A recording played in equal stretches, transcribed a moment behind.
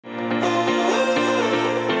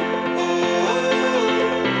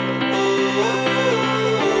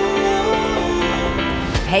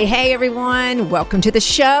Hey, everyone. Welcome to the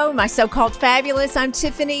show, My So-Called Fabulous. I'm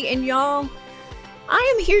Tiffany, and y'all,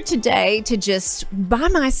 I am here today to just, by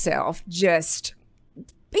myself, just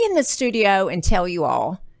be in the studio and tell you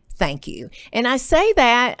all thank you. And I say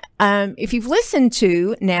that if you've listened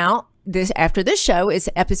to now, after this show is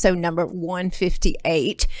episode number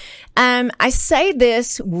 158. I say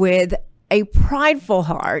this with a prideful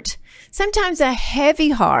heart, sometimes a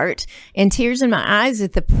heavy heart, and tears in my eyes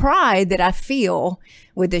at the pride that I feel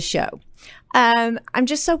with this show. I'm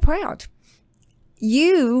just so proud.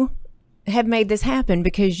 You have made this happen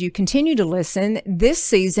because you continue to listen. This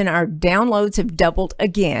season, our downloads have doubled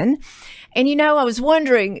again. And, I was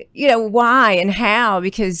wondering, why and how,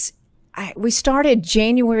 because we started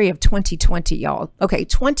January of 2020, y'all. Okay,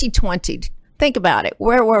 2020. Think about it.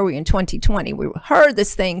 Where were we in 2020? We heard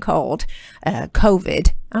this thing called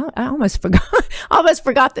COVID. I almost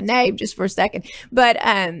forgot the name just for a second. But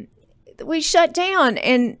we shut down,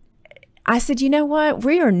 and I said, you know what?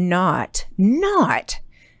 We are not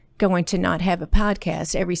going to not have a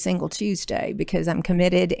podcast every single Tuesday because I'm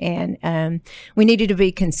committed, and we needed to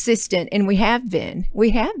be consistent, and we have been.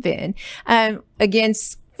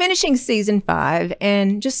 Against finishing season 5,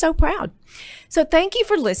 and just so proud. So thank you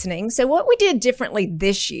for listening. So what we did differently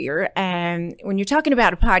this year, when you're talking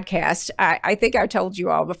about a podcast, I think I told you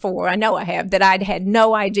all before, I know I have, that I'd had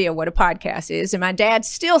no idea what a podcast is. And my dad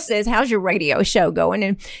still says, how's your radio show going?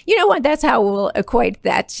 And you know what? That's how we'll equate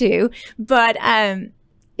that to. But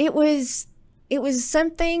it was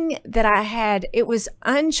something that I had, it was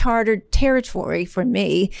uncharted territory for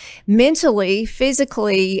me. Mentally,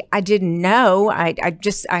 physically, I didn't know. I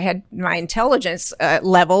had my intelligence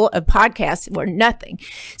level of podcasts were nothing.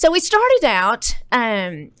 So we started out,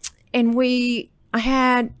 and I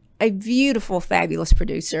had a beautiful, fabulous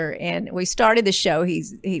producer, and we started the show.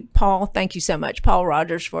 Paul, thank you so much, Paul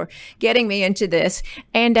Rogers, for getting me into this,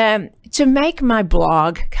 and to make my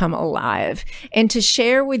blog come alive and to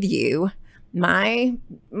share with you my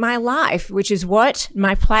life, which is what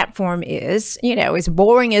my platform is, as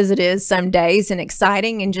boring as it is some days and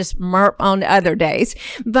exciting and just merp on other days.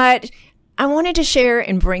 But I wanted to share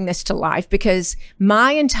and bring this to life because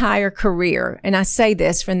my entire career, and I say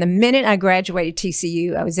this from the minute I graduated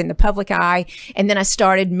TCU, I was in the public eye, and then I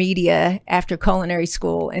started media after culinary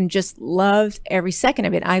school and just loved every second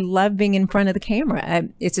of it. I love being in front of the camera.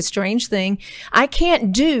 It's a strange thing. I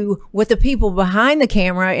can't do what the people behind the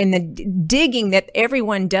camera and the digging that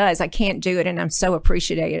everyone does. I can't do it, and I'm so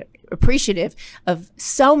appreciative of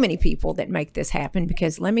so many people that make this happen,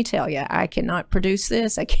 because let me tell you, I cannot produce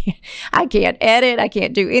this. I can't edit. I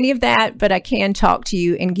can't do any of that, but I can talk to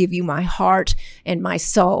you and give you my heart and my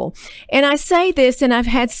soul. And I say this, and I've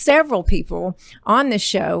had several people on the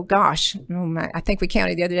show. Gosh, I think we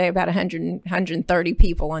counted the other day about 130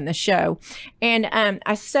 people on the show. And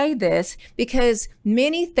I say this because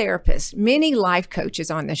many therapists, many life coaches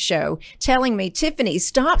on the show telling me, Tiffany,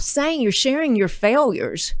 stop saying you're sharing your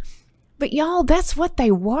failures. But y'all, that's what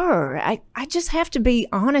they were. I just have to be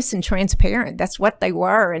honest and transparent. That's what they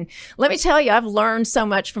were. And let me tell you, I've learned so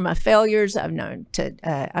much from my failures. I've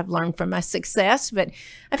learned from my success, but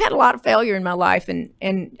I've had a lot of failure in my life,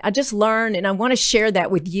 and I just learned, and I want to share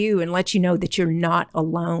that with you and let you know that you're not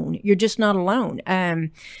alone. You're just not alone.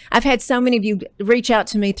 I've had so many of you reach out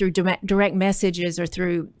to me through direct messages or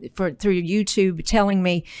through YouTube telling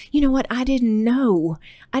me, you know what? I did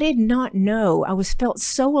not know. I felt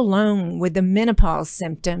so alone with the menopause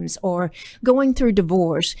symptoms or going through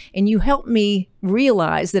divorce. And you helped me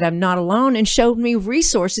realize that I'm not alone and showed me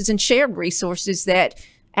resources and shared resources that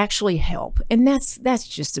actually help. And that's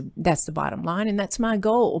the bottom line. And that's my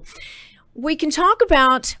goal. We can talk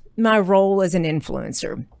about my role as an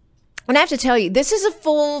influencer. And I have to tell you, this is a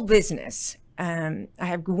full business. I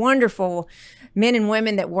have wonderful men and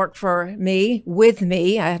women that work for me, with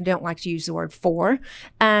me. I don't like to use the word for,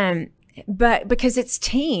 but because it's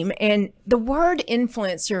team. And the word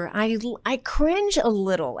influencer, I cringe a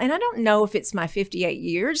little. And I don't know if it's my 58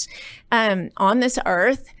 years on this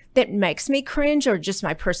earth that makes me cringe, or just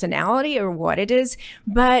my personality, or what it is,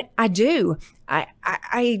 but I do.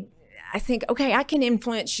 I think, okay, I can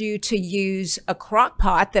influence you to use a crock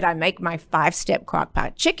pot that I make my 5-step crock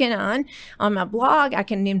pot chicken on my blog. I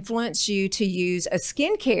can influence you to use a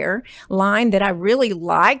skincare line that I really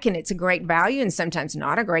like, and it's a great value and sometimes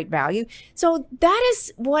not a great value. So that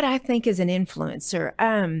is what I think is an influencer.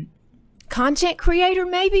 Content creator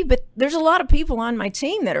maybe, but there's a lot of people on my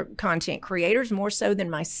team that are content creators, more so than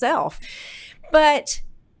myself. But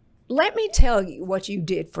let me tell you what you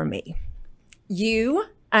did for me.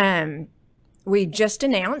 We just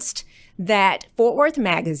announced that Fort Worth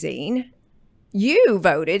Magazine you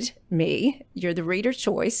voted me, you're the reader's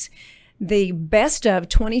choice, the best of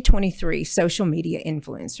 2023 social media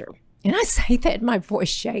influencer. And I say that, my voice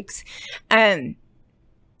shakes. And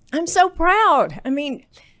I'm so proud. I mean,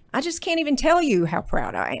 I just can't even tell you how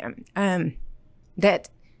proud I am that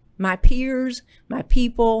my peers, my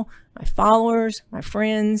people, my followers, my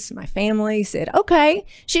friends, my family said, okay,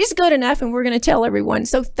 she's good enough and we're going to tell everyone.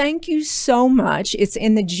 So thank you so much. It's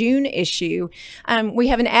in the June issue. We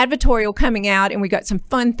have an advertorial coming out, and we got some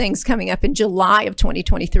fun things coming up in July of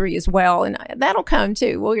 2023 as well. And that'll come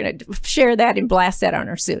too. We're going to share that and blast that on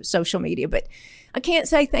our social media. But I can't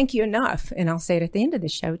say thank you enough. And I'll say it at the end of the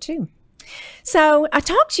show too. So I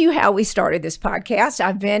talked to you how we started this podcast.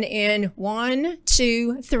 I've been in 1,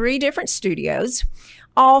 2, 3 different studios,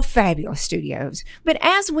 all fabulous studios. But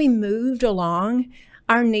as we moved along,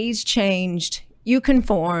 our needs changed. You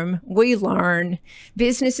conform, we learn.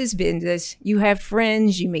 Business is business. You have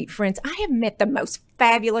friends, you meet friends. I have met the most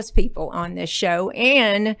fabulous people on this show,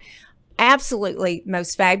 and absolutely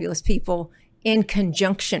most fabulous people in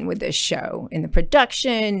conjunction with this show, in the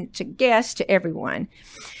production, to guests, to everyone.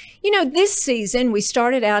 You know, this season, we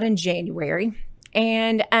started out in January,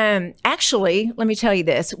 and actually, let me tell you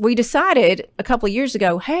this. We decided a couple of years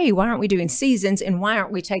ago, hey, why aren't we doing seasons, and why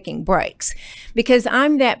aren't we taking breaks? Because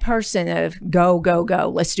I'm that person of go, go, go.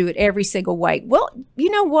 Let's do it every single week. Well,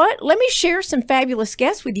 you know what? Let me share some fabulous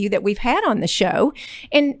guests with you that we've had on the show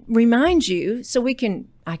and remind you so I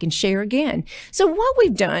can share again. So what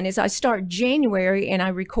we've done is I start January and I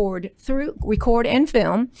record and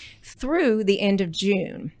film through the end of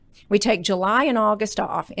June. We take July and August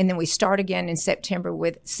off, and then we start again in September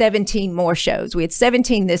with 17 more shows. We had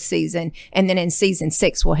 17 this season, and then in season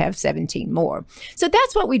 6, we'll have 17 more. So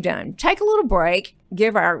that's what we've done. Take a little break,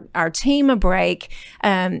 give our team a break,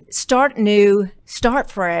 start new, start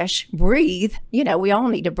fresh, breathe. You know, we all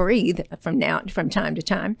need to breathe from time to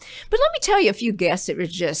time. But let me tell you a few guests that were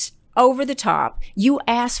just over the top. You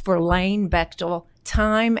asked for Lane Bechtel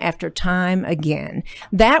time after time again.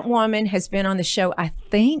 That woman has been on the show, I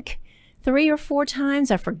think, 3 or 4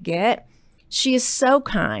 times. I forget. She is so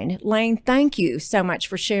kind. Lane, thank you so much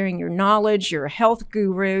for sharing your knowledge. You're a health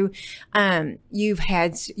guru. You've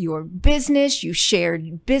had your business. You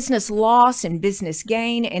shared business loss and business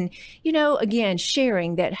gain. And, you know, again,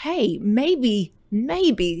 sharing that, hey,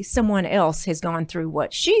 maybe someone else has gone through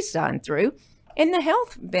what she's gone through. And the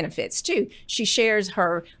health benefits too. She shares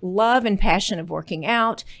her love and passion of working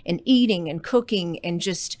out and eating and cooking and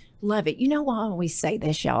just love it. You know, I always say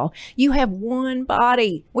this, y'all. You have one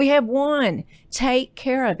body. We have one. Take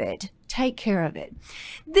care of it. Take care of it.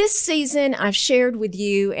 This season, I've shared with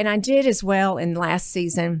you, and I did as well in last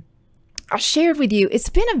season, I shared with you, it's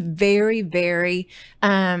been a very, very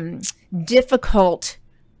difficult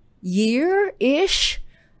year-ish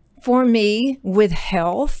for me with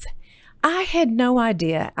health. I had no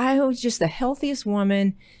idea. I was just the healthiest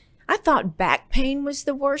woman. I thought back pain was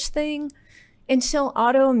the worst thing until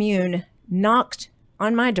autoimmune knocked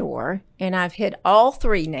on my door, and I've hit all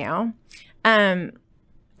 3 now. I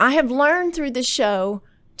have learned through the show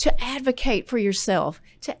to advocate for yourself,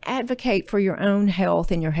 to advocate for your own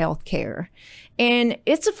health and your health care. And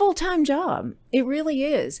it's a full-time job. It really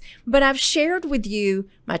is. But I've shared with you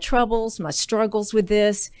my troubles, my struggles with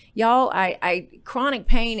this. Y'all, chronic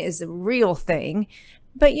pain is a real thing.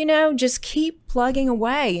 But, you know, just keep plugging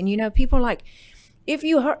away. And, you know, people are like, if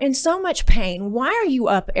you are in so much pain, why are you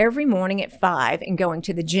up every morning at 5 and going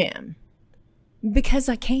to the gym? Because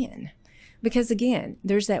I can. Because again,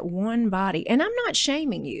 there's that one body, and I'm not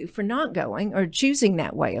shaming you for not going or choosing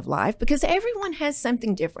that way of life, because everyone has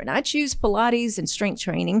something different. I choose Pilates and strength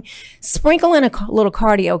training. Sprinkle in a little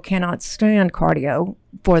cardio. Cannot stand cardio,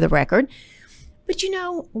 for the record. But you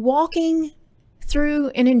know, walking through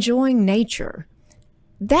and enjoying nature,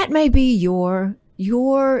 that may be your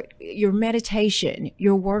meditation,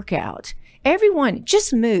 your workout. Everyone,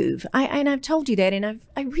 just move. And I've told you that, and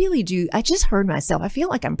I really do. I just heard myself. I feel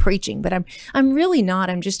like I'm preaching, but I'm really not.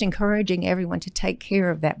 I'm just encouraging everyone to take care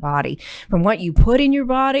of that body, from what you put in your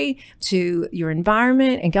body to your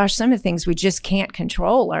environment. And gosh, some of the things we just can't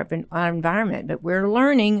control our environment, but we are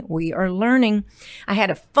learning. I had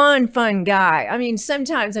a fun guy. I mean,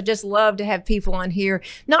 sometimes I just love to have people on here,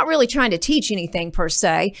 not really trying to teach anything per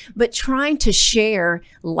se, but trying to share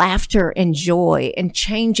laughter and joy and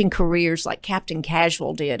changing careers like Captain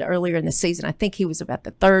Casual did earlier in the season. I think he was about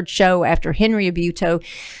the third show after Henry Abuto,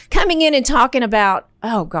 coming in and talking about,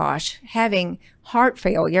 oh gosh, having heart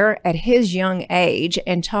failure at his young age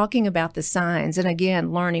and talking about the signs and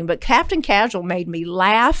again learning. But Captain Casual made me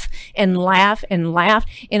laugh and laugh and laugh,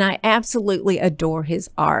 and I absolutely adore his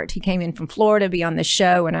art. He came in from Florida to be on the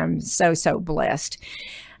show, and I'm so blessed.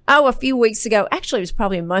 Oh, a few weeks ago, actually it was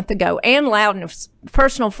probably a month ago, Ann Loudon, a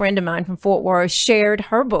personal friend of mine from Fort Worth, shared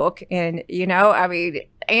her book. And,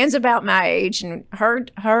 Ann's about my age, and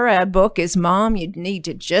her book is Mom, You Need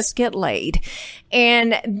to Just Get Laid.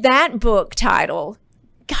 And that book title,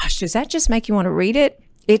 gosh, does that just make you want to read it?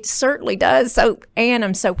 It certainly does. So, Ann,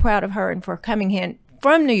 I'm so proud of her and for coming in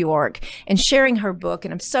from New York and sharing her book.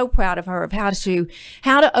 And I'm so proud of her of how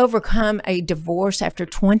to overcome a divorce after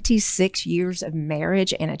 26 years of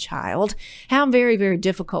marriage and a child, how very, very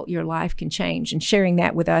difficult your life can change, and sharing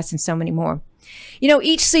that with us and so many more.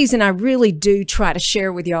 Each season I really do try to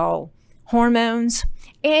share with y'all hormones.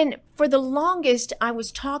 And for the longest, I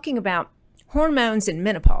was talking about hormones and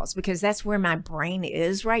menopause because that's where my brain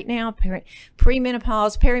is right now,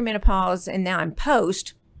 premenopause, perimenopause, and now I'm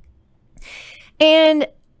post. And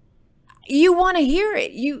you want to hear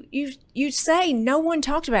it. You say no one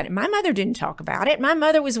talked about it. My mother didn't talk about it. My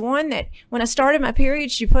mother was one that when I started my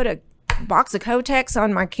period, she put a box of Kotex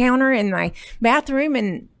on my counter in my bathroom,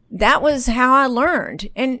 and that was how I learned.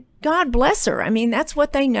 And God bless her. That's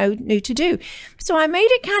what they knew to do. So I made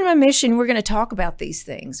it kind of a mission. We're going to talk about these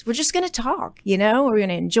things. We're just going to talk, we're going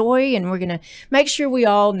to enjoy, and we're going to make sure we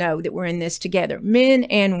all know that we're in this together, men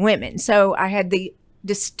and women. So I had the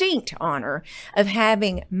distinct honor of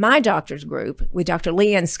having my doctor's group with Dr.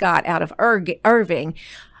 Leanne Scott out of Irving.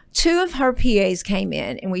 Two of her PAs came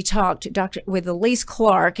in and we talked with Elise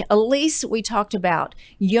Clark. Elise, we talked about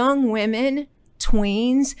young women,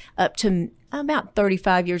 tweens, up to about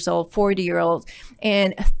 35 years old, 40-year-olds,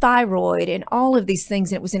 and thyroid and all of these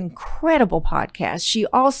things. And it was an incredible podcast. She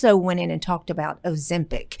also went in and talked about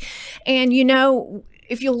Ozempic. And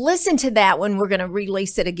if you'll listen to that one, we're going to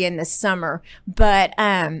release it again this summer, but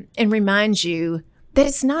and remind you that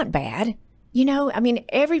it's not bad.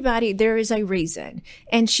 Everybody, there is a reason.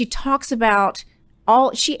 And she talks about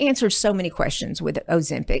she answered so many questions with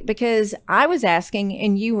Ozempic because I was asking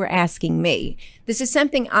and you were asking me. This is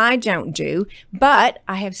something I don't do, but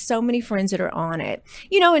I have so many friends that are on it.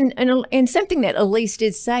 And something that Elise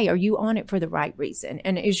did say, are you on it for the right reason?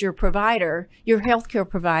 And is your provider, your healthcare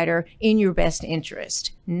provider, in your best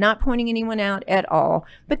interest? Not pointing anyone out at all,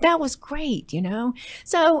 but that was great,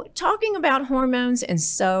 So talking about hormones and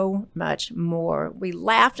so much more. We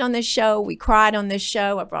laughed on this show. We cried on this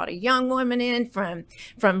show. I brought a young woman in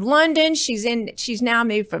from London. She's now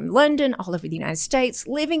moved from London all over the United States,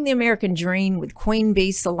 living the American dream with Queen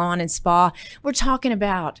Bee Salon and Spa. We're talking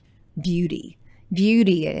about beauty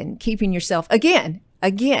and keeping yourself, again,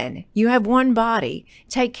 you have one body,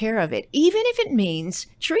 take care of it, even if it means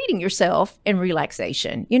treating yourself and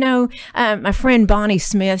relaxation. My friend Bonnie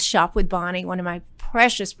Smith, Shop with Bonnie, one of my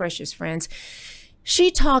precious friends, she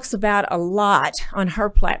talks about a lot on her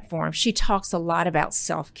platform. She talks a lot about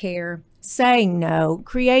self-care, saying no,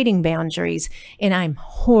 creating boundaries, and I'm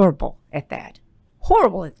horrible at that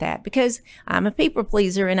because I'm a people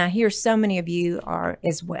pleaser, and I hear so many of you are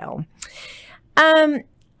as well.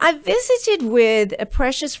 I visited with a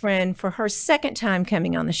precious friend for her second time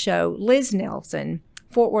coming on the show, Liz Nelson,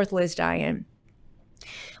 Fort Worth Liz Diane.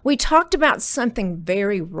 We talked about something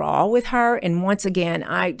very raw with her, and once again,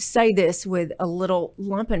 I say this with a little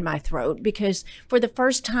lump in my throat because for the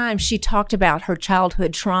first time, she talked about her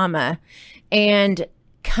childhood trauma and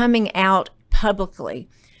coming out publicly.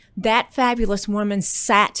 That fabulous woman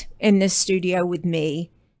sat in this studio with me,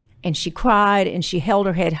 and she cried and she held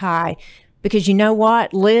her head high because you know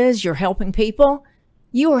what, Liz, you're helping people.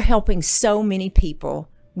 You are helping so many people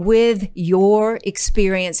with your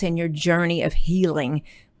experience and your journey of healing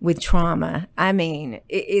with trauma.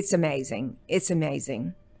 It's amazing. It's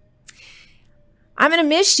amazing. I'm going to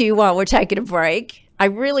miss you while we're taking a break. I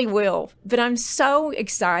really will. But I'm so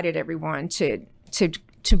excited, everyone, to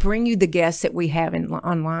bring you the guests that we have in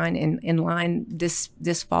line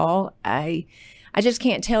this fall. I just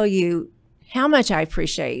can't tell you how much I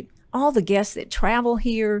appreciate all the guests that travel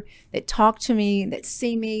here, that talk to me, that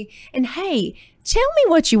see me. And hey, tell me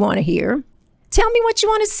what you want to hear. Tell me what you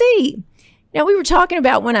want to see. Now, we were talking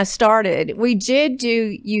about when I started, we did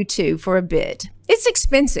do YouTube for a bit. It's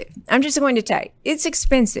expensive. I'm just going to tell you, it's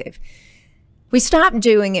expensive. We stopped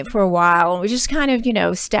doing it for a while. We just kind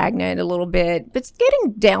of, stagnant a little bit, but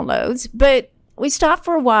getting downloads. But we stopped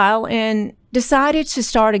for a while and decided to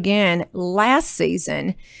start again last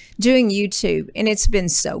season doing YouTube. And it's been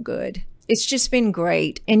so good. It's just been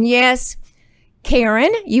great. And yes,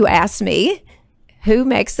 Karen, you asked me who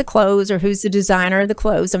makes the clothes or who's the designer of the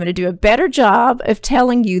clothes. I'm going to do a better job of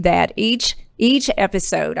telling you that each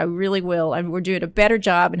episode. I really will. And we're doing a better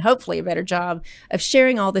job, and hopefully a better job, of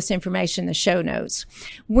sharing all this information in the show notes.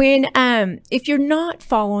 If you're not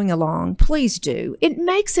following along, please do. It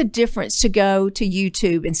makes a difference to go to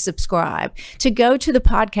YouTube and subscribe, to go to the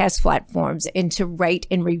podcast platforms and to rate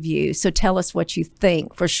and review. So tell us what you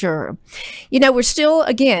think for sure. We're still,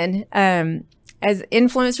 again, as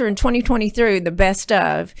influencer in 2023, the best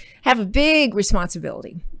of, have a big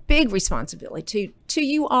responsibility to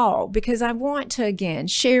you all, because I want to, again,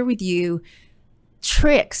 share with you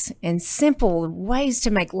tricks and simple ways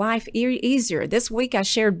to make life easier. This week I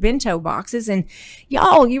shared bento boxes, and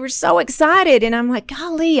y'all, you were so excited. And I'm like,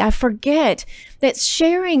 golly, I forget that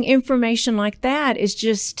sharing information like that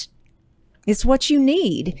is it's what you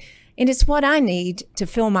need. And it's what I need to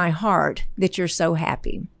fill my heart that you're so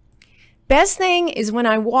happy. Best thing is when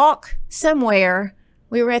I walk somewhere.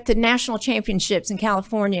 We were at the national championships in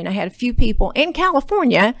California, and I had a few people in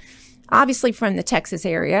California, obviously from the Texas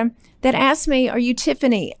area, that asked me, "Are you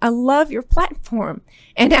Tiffany? I love your platform."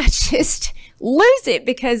 And I just lose it,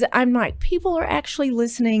 because I'm like, people are actually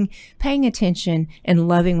listening, paying attention, and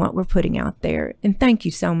loving what we're putting out there. And thank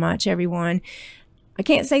you so much, everyone. I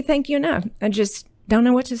can't say thank you enough. I just don't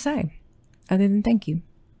know what to say other than thank you.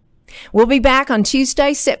 We'll be back on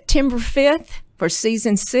Tuesday, September 5th for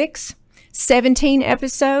season 6. 17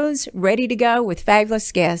 episodes ready to go with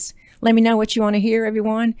fabulous guests. Let me know what you want to hear,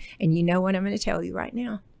 everyone. And you know what I'm going to tell you right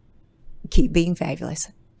now. Keep being fabulous.